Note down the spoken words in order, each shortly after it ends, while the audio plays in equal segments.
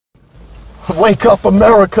Wake up,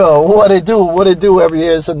 America. What it do? What it do every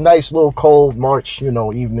year? It's a nice little cold March,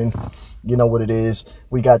 evening. You know what it is.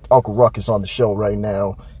 We got Uncle Ruckus on the show right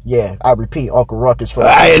now. Yeah, I repeat, Uncle Ruckus.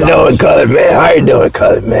 How you doing, colored man? How you doing,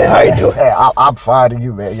 colored man? How you doing? Hey, I'm fine, and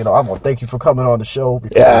you, man. I want to thank you for coming on the show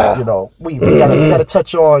because, we gotta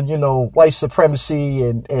touch on, white supremacy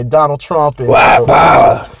and Donald Trump. And, White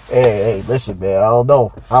power. Hey, listen, man. I don't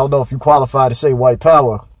know if you qualify to say white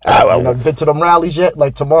power. You been to them rallies yet?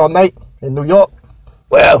 Like tomorrow night in New York?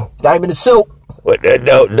 Well, Diamond and Silk.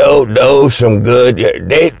 Those some good.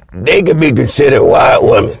 They could be considered white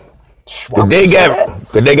women. Cause they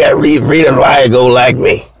got Rita Ligo like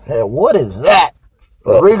me. Hey, what is that?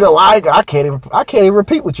 Rita Ligo? I can't even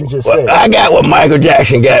repeat what you just said. I got what Michael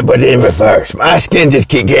Jackson got, but in reverse. My skin just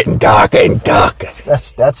keep getting darker and darker.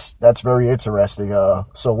 That's very interesting.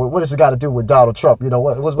 So what does it got to do with Donald Trump?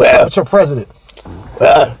 What's your president?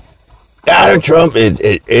 Well, Donald Trump is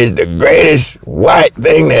the greatest white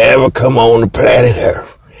thing to ever come on the planet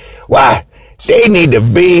Earth. Why? They need to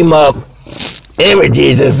beam up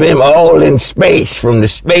images of him all in space, from the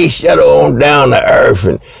space shuttle on down to Earth,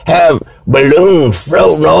 and have balloons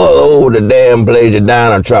floating all over the damn place of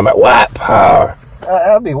Donald Trump. White power.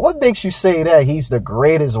 I mean, what makes you say that he's the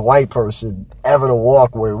greatest white person ever to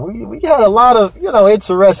walk with? We had a lot of,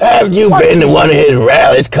 interesting... Haven't you been to one of his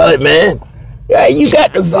rallies, colored man? Yeah, you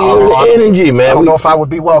got the energy, man. I don't know if I would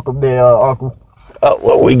be welcome there, Uncle.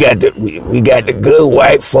 Well, we got the good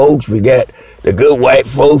white folks. We got the good white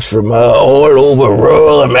folks from all over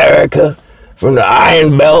rural America, from the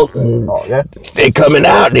Iron Belt. And they coming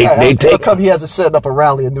out. They take. How come he hasn't set up a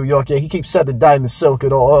rally in New York yet? He keeps sending Diamond Silk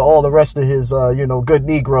and all the rest of his, good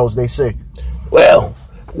Negroes, they say. Well,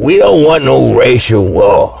 we don't want no racial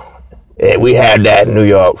war. We had that in New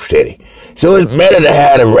York City. So it's better to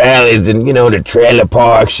have the rallies and, the trailer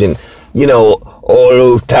parks and, all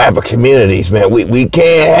those type of communities, man. We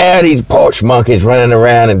can't have these porch monkeys running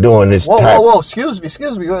around and doing this Whoa, excuse me.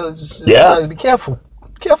 Be careful.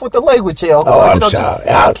 Careful with the language here. I'm sorry.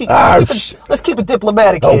 Let's keep it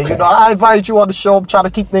diplomatic here. Okay. I invited you on the show. I'm trying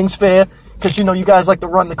to keep things fair because, you guys like to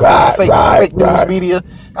run the crazy fake news media.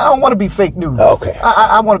 I don't want to be fake news. Okay.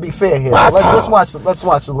 I want to be fair here. So let's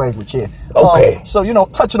watch the language here. Okay.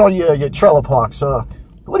 Touching on your trailer parks,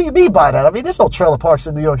 what do you mean by that? I mean, there's no trailer parks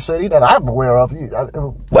in New York City that I'm aware of.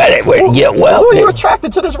 Who are you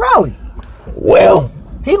attracted to this rally? Well,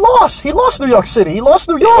 he lost New York City. He lost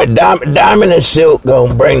New York. Diamond and Silk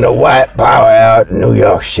gonna bring the white power out in New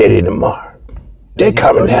York City tomorrow. They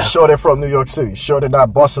coming out. Sure they're from New York City? Sure they're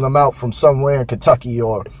not busting them out from somewhere in Kentucky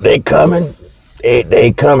or... They coming.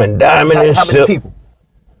 They coming. Diamond and Silk. How many people?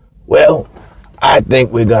 Well, I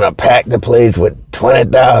think we're gonna pack the place with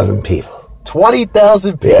 20,000 people.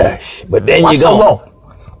 20,000 people? Yes, but then Why so low?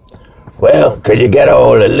 Well, because you got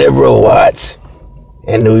all the liberal whites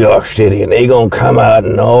in New York City, and they gonna come out,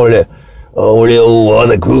 and all the old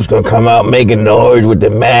other groups gonna come out making noise with the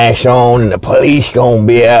mask on, and the police gonna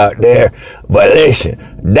be out there. But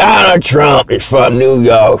listen, Donald Trump is from New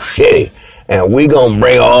York City, and we gonna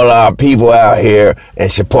bring all our people out here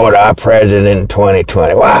and support our president in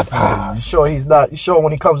 2020. Wow. You sure he's not? You sure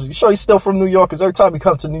when he comes? You sure he's still from New York? Because every time he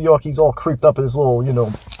comes to New York, he's all creeped up in his little,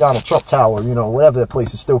 Donald Trump Tower, whatever that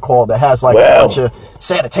place is still called, that has a bunch of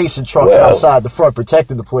sanitation trucks outside the front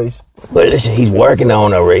protecting the place. But listen, he's working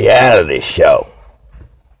on a reality show.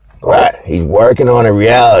 Right, he's working on a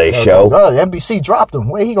reality show. The NBC dropped him.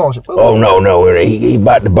 Where he going? Oh no, he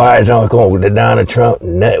about to buy his own with the Donald Trump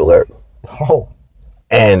Network. Oh.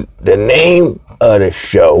 And the name of the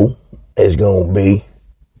show is going to be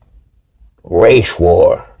Race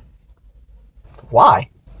War. Why?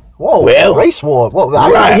 Whoa, well, race war. Whoa,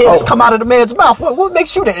 I didn't hear this come out of the man's mouth. What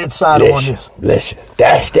makes you the insider on this? Listen,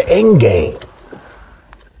 that's the end game.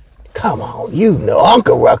 Come on,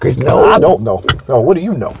 Uncle Ruckus knows. I don't know. No, what do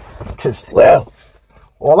you know? Because,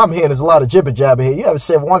 all I'm hearing is a lot of jibber jabber here. You haven't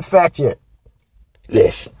said one fact yet.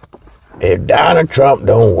 Listen. If Donald Trump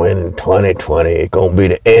don't win in 2020, it's going to be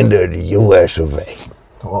the end of the U.S. of A.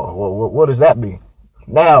 What does that mean?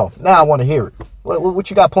 Now I want to hear it. What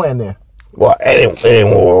you got planned there? Well,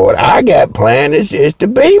 anymore, what I got planned is the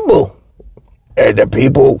people. And the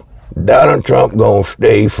people, Donald Trump going to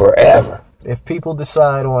stay forever. If people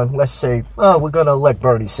decide on, let's say, we're going to elect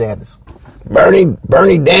Bernie Sanders.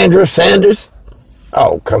 Bernie Dandruff Sanders?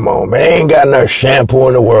 Oh, come on, man. They ain't got enough shampoo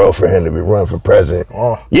in the world for him to be running for president.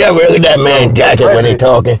 You ever look at that man jacket when he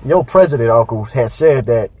talking? Your president, Uncle, had said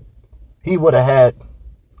that he would have had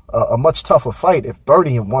a much tougher fight if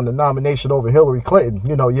Bernie had won the nomination over Hillary Clinton.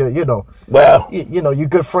 Well, you're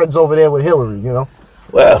good friends over there with Hillary,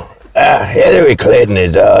 Well, Hillary Clinton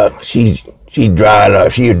is, She dried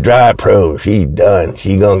up. She a dry pro. She done.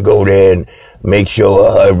 She gonna go there and make sure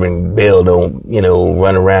her husband Bill don't,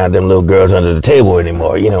 run around them little girls under the table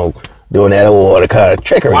anymore. Doing that old kind of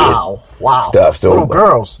trickery. Wow. Stuff. So, little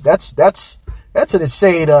girls. That's an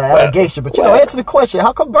insane allegation. But answer the question.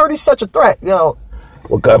 How come Bernie's such a threat? Well,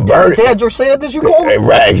 Bernie Dandruff Sanders, you call him?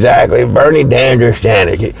 Right, exactly. Bernie Dandruff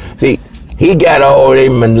Sanders. See, he got all the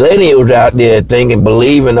millennials out there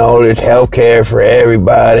believing all this health care for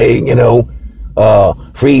everybody,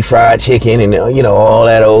 free fried chicken and, all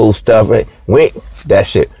that old stuff. That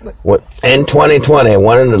shit. In 2020,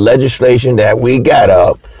 one of the legislation that we got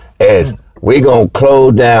up is we gonna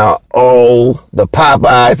close down all the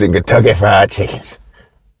Popeyes and Kentucky Fried Chickens.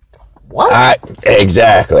 What?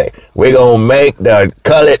 Exactly. We're gonna make the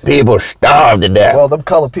colored people starve to death. Well, them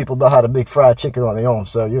colored people know how to make fried chicken on their own,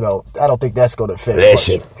 so, I don't think that's gonna affect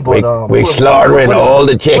Listen, much. we slaughtering all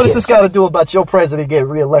the chickens. What does this got to do about your president getting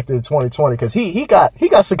reelected in 2020? Because he got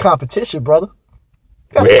some competition, brother.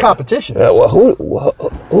 He got some competition. Well, who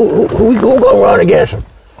gonna run against him?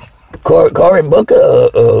 Cory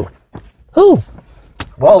Booker? Who?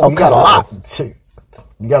 Well, you got a lot.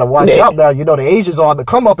 You got to watch out now. The Asians are on the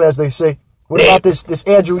come up, as they say. What about this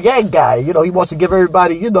Andrew Yang guy? He wants to give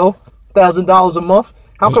everybody, $1,000 a month.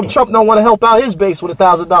 How come Trump don't want to help out his base with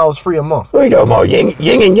 $1,000 free a month? What are you talking about?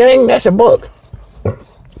 Yin and Yang? That's a book.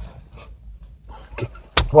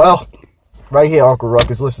 Well, right here, Uncle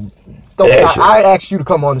Ruckus. Listen, I asked you to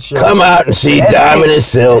come on the show. Come out and see Diamond and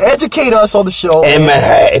Silk. Educate us on the show. In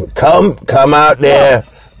Manhattan. Come out there.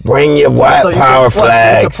 Bring your white power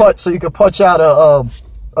flags. So you can punch out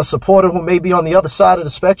a supporter who may be on the other side of the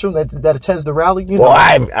spectrum that attends the rally. Well,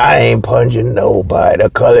 I ain't punching nobody. The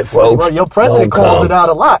colored folks. Well, your president calls it out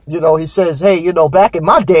a lot. He says, hey, back in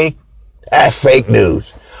my day. That's fake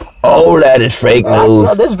news. All that is fake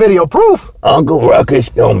news. There's video proof. Uncle Ruckus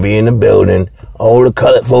gonna be in the building. All the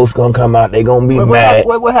colored folks gonna come out. They gonna be mad.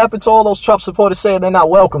 What happened to all those Trump supporters saying they're not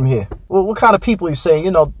welcome here? What kind of people are you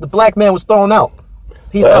saying? The black man was thrown out.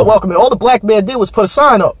 He's not welcome here. All the black man did was put a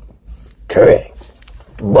sign up. Correct.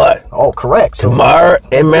 But correct. Tomorrow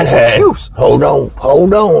in Manhattan. Hold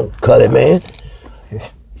on, colored man.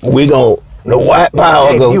 We the white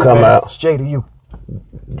power gonna come out. It's Jay to you.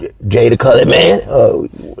 Jay the colored man.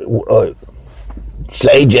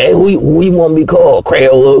 Slay J. Who you want to be called?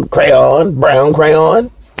 Crayon, brown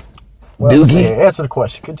crayon. Well, Dookie. Answer the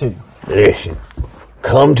question. Continue. Listen,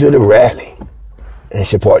 come to the rally and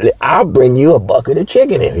support it. I'll bring you a bucket of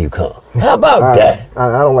chicken if you come. How about that?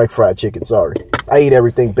 I don't like fried chicken. Sorry. I eat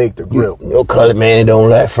everything baked or grilled. Your colored man don't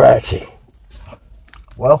like fried chicken.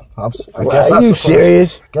 Well, I guess are you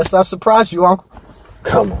serious? Guess I surprised you, Uncle.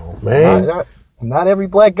 Come on, man. Not every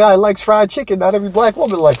black guy likes fried chicken. Not every black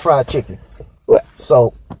woman likes fried chicken. What?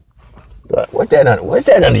 So, what's that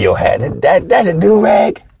under your hat? That's a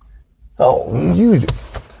do-rag? Oh, you the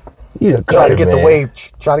colored man.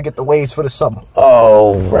 Try to get the waves for the summer.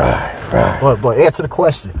 Oh, right. But answer the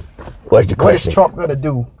question. What's the question? What is Trump gonna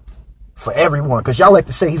do for everyone? Because y'all like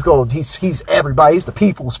to say he's everybody. He's the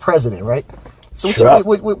people's president, right? So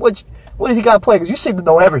what does he got to play? Because you seem to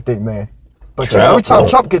know everything, man. But every time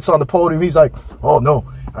Trump gets on the podium, he's like, "Oh no,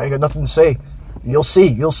 I ain't got nothing to say. You'll see."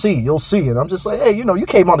 And I'm just like, hey, you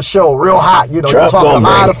came on the show real hot. Trump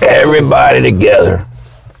gonna bring everybody together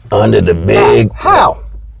under the big How?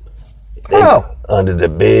 Under the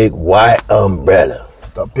big white umbrella.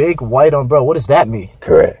 The big white umbrella. What does that mean?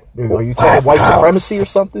 Correct. Are you talking white supremacy or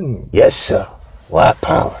something? Yes, sir. White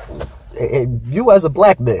power. And you as a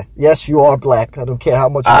black man, yes, you are black. I don't care how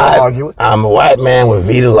much you argue it. I'm a white man with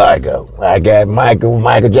vitiligo. I got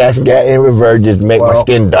Michael Jackson got in reverse just to make my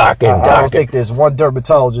skin darker and darker. I don't think there's one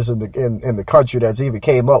dermatologist in the country that's even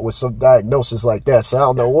came up with some diagnosis like that. So I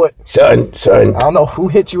don't know what. Son. I don't know who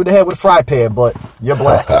hit you in the head with a fry pan, but you're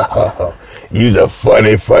black. You's a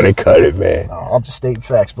funny colored man. I'm just stating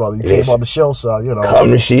facts, brother. You came on the show, so Come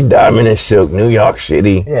to see Diamond and Silk, New York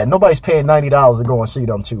City. Yeah, nobody's paying $90 to go and see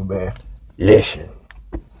them too, man. Listen,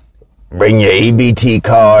 bring your EBT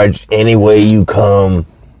cards any way you come.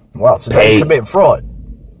 Wow, so now you're committing fraud.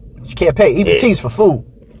 You can't pay EBTs for food.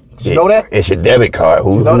 Did you know that? It's your debit card.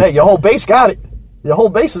 You know that? Your whole base got it. Your whole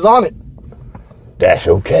base is on it. That's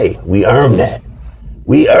okay. We earned that.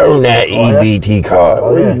 We earned that EBT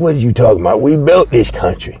card. What are you talking about? We built this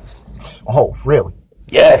country. Oh, really?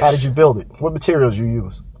 Yes. How did you build it? What materials you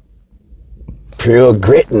use? Pure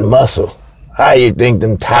grit and muscle. How you think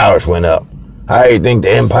them towers went up? How you think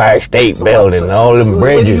the Empire State Building and all them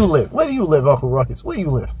bridges? Where do you live? Where do you live, Uncle Ruckus? Where do you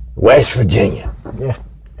live? West Virginia. Yeah.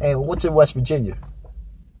 And what's in West Virginia?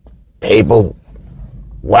 People.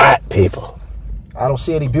 White people. I don't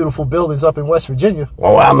see any beautiful buildings up in West Virginia.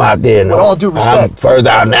 Oh, I'm out there. No. With all due respect. I'm further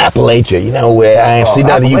out in Appalachia, you know, where I ain't see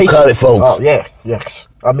none of you colored folks. Oh, yeah, yes.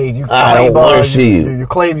 I mean, you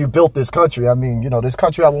claim you built this country. I mean, you know, this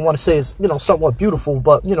country I would want to say is, you know, somewhat beautiful,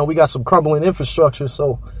 but, you know, we got some crumbling infrastructure,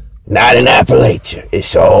 so. Not in Appalachia.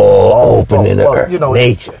 It's all open in the earth. You know,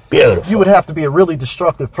 nature. Beautiful. You would have to be a really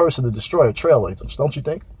destructive person to destroy a trailer, don't you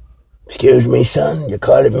think? Excuse me, son. You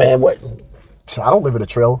colored man, what? I don't live in a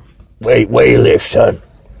trailer. Where you live, son?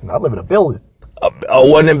 I live in a building.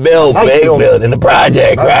 One in build, nice big building, the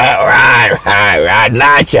project. Nice. Right.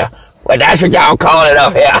 Not ya. Well, that's what y'all call it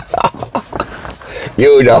up here.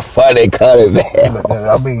 You the funny colored man.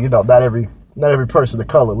 I mean, you know, not every person of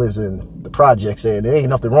color lives in the projects, and there ain't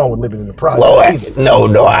nothing wrong with living in the projects. Well,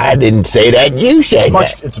 no, I didn't say that. You said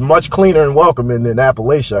that. It's much cleaner and welcoming than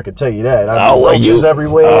Appalachia, I can tell you that. I mean, roaches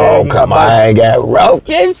everywhere. Oh, come on, I ain't got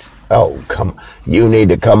roaches. Oh, come on. You need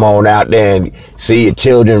to come on out there and see your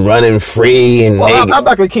children running free. And I'm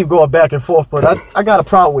not going to keep going back and forth, but I got a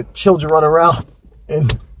problem with children running around in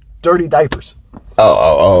dirty diapers.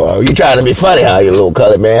 Oh, you trying to be funny, huh, you little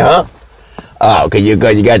colored man, huh? Oh, because you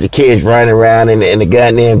got your kids running around in the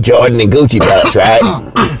goddamn Jordan and Gucci belts, right?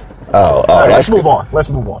 Right, let's move on. Let's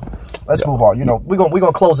move on. You know, we're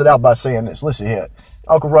gonna close it out by saying this. Listen here,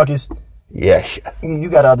 Uncle Ruckus. Yes. You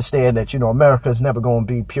got to understand that, you know, America is never going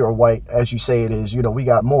to be pure white, as you say it is. You know, we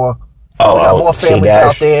got more families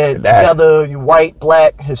out there together. You white,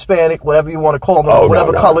 black, Hispanic, whatever you want to call them,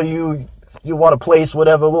 whatever color you want to place,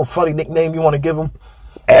 whatever little funny nickname you want to give them.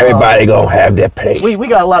 Everybody gonna have their place. We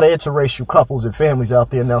got a lot of interracial couples and families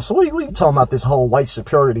out there now. So what are you talking about this whole white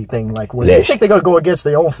superiority thing? Like, when you think they're gonna go against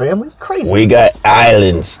their own family? Crazy. We got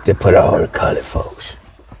islands to put all the colored folks.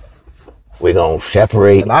 We're going to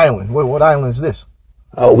separate. An island? What island is this?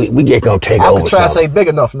 Oh, we just going to take over something. Alcatraz ain't big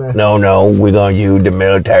enough, man. No. We're going to use the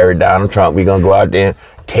military, Donald Trump. We're going to go out there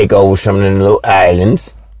and take over some of the little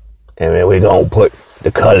islands. And then we're going to put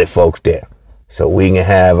the colored folks there. So we can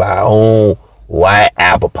have our own white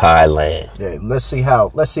apple pie land. Yeah, let's see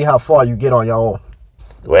how far you get on your own.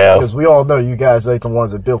 Well. Because we all know you guys ain't the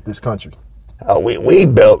ones that built this country. Oh, we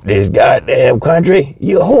built this goddamn country.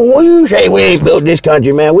 Who you say we ain't built this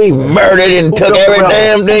country, man? We murdered and took every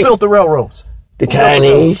damn thing. Who built the railroads? The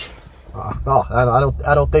Chinese. No,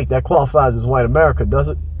 I don't think that qualifies as white America, does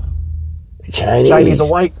it? The Chinese. Chinese are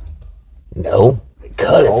white? No, they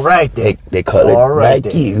colored. All right, then. They colored like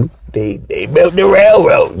then. You. They built the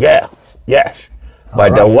railroad. Yeah, yes.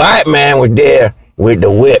 But the white man was there with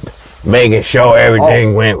the whip, making sure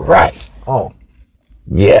everything went right. Oh.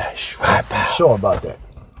 Yes, right. I'm sure about that.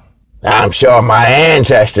 I'm sure my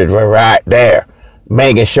ancestors were right there,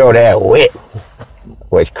 making sure that whip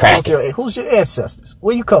was cracking. Who's your ancestors?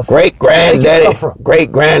 Where you come from? Great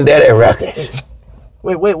granddaddy Ruckus.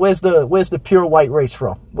 Wait, where's the pure white race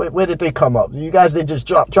from? Where did they come up? You guys didn't just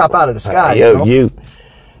drop out of the sky. You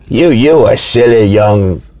a silly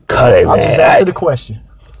young colored man. I'm just asking the question.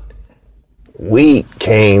 We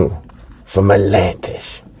came from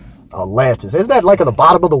Atlantis. Atlantis. Isn't that like at the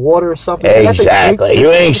bottom of the water or something? Exactly. You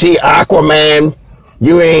ain't see Aquaman.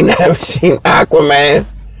 You ain't never seen Aquaman.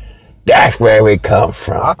 That's where we come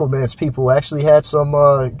from. Aquaman's people actually had some,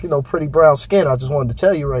 pretty brown skin. I just wanted to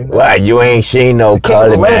tell you right now. Well, you ain't seen no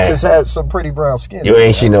colored man. Atlantis had some pretty brown skin. You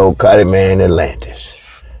ain't seen no colored man in Atlantis.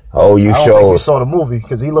 Oh, I don't think you saw the movie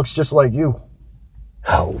because he looks just like you.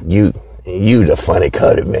 Oh, you the funny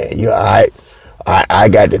colored man. You all right? I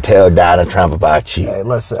got to tell Donald Trump about you. Hey,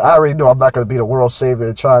 listen, I already know I'm not going to be the world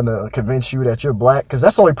savior trying to convince you that you're black, because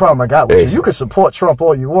that's the only problem I got with you. You can support Trump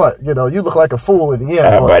all you want. You know, you look like a fool in the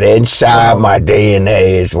end. But inside my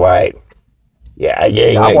DNA is white. Yeah,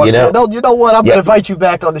 you know what? I'm going to invite you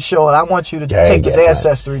back on the show, and I want you to take his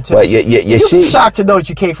ancestry test. But you see, shocked to know that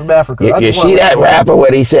you came from Africa. You see that rapper,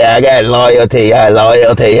 what he said? I got loyalty,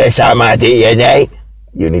 inside my DNA.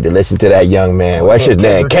 You need to listen to that young man. What's his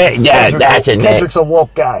name? That's his name. Kendrick's a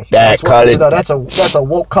woke guy. That's a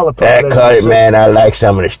woke colored person. That colored man, I like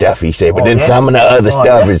some of the stuff he said, but then some of the other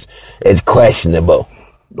stuff is questionable.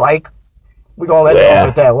 Like? We're going to let it off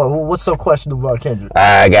at that. What's so questionable about Kendrick?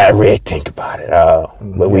 I got to really think about it.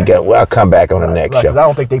 But I'll come back on the next show. Because I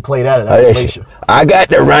don't think they play that at Appalachia. I got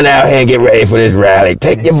to run out here and get ready for this rally.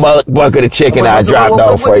 Take your bucket of chicken I dropped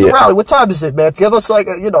off for you. What's the rally? What time is it, man? Give us like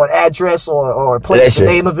an address or a place, the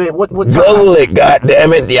name of it. What time? Google it,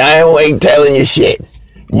 goddammit. I ain't telling you shit.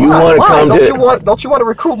 You want to come don't you want to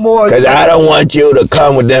recruit more? Because I don't want you to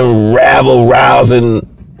come with them rabble-rousing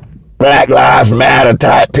Black Lives Matter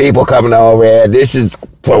type people coming over here. This is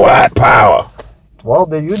for white power. Well,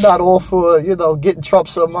 then you're not all for, getting Trump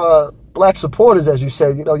some black supporters, as you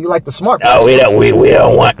said. You know, you like the smart. No, we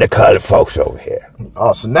don't want the colored folks over here.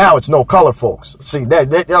 Oh, so now it's no color folks. See that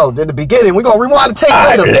in the beginning, we're gonna rewind the tape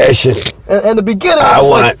later. Listen. In the beginning, I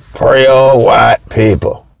want pure white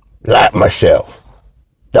people like myself.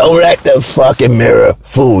 Don't let the fucking mirror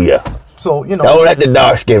fool you. So, you know. Don't let the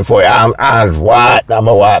dark skin fool you. I'm white. I'm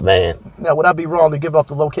a white man. Now, would I be wrong to give up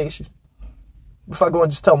the location? If I go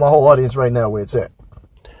and just tell my whole audience right now where it's at.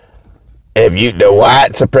 If the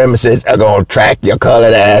white supremacists are gonna track your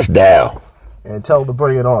colored ass down. And tell them to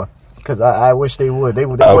bring it on. Because I wish they would. They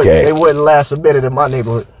wouldn't last a minute in my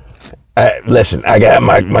neighborhood. Listen, I got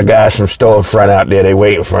my guys from Storefront out there. They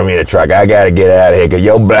waiting for me to truck. I gotta get out of here because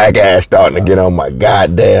your black ass starting to get on my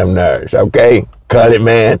goddamn nerves. Okay, colored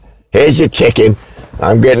man. Here's your chicken.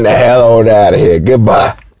 I'm getting the hell on out of here.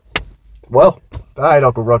 Goodbye. Well, all right,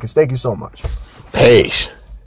 Uncle Ruckus. Thank you so much. Peace.